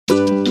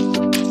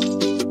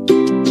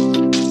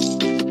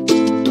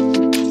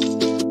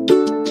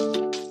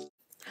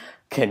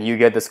Can you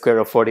get the square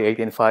of 48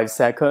 in 5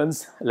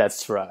 seconds?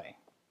 Let's try.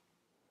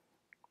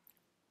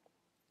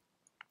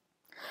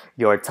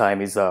 Your time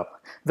is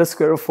up. The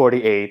square of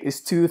 48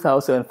 is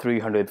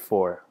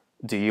 2,304.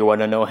 Do you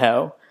want to know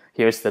how?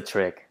 Here's the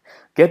trick.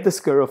 Get the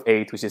square of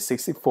 8, which is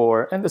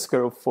 64, and the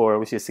square of 4,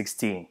 which is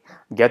 16.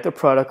 Get the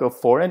product of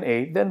 4 and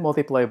 8, then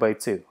multiply by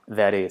 2.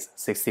 That is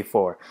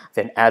 64.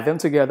 Then add them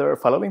together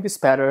following this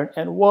pattern,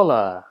 and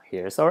voila!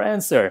 Here's our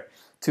answer.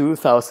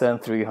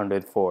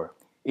 2,304.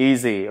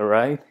 Easy,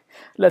 right?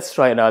 Let's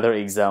try another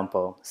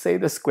example. Say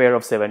the square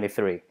of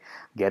 73.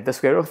 Get the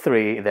square of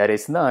 3, that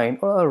is 9,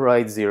 or I'll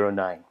write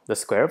 09. The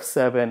square of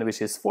 7,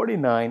 which is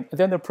 49,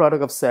 then the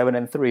product of 7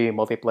 and 3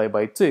 multiplied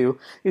by 2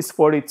 is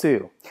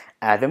 42.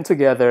 Add them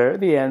together,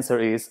 the answer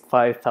is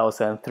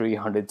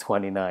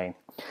 5,329.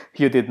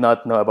 You did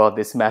not know about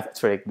this math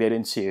trick,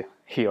 didn't you?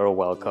 You're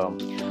welcome.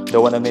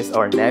 Don't want to miss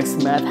our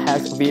next math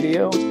hack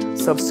video?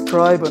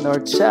 Subscribe on our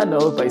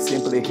channel by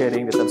simply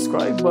hitting the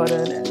subscribe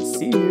button, and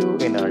see you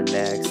in our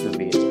next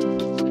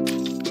video.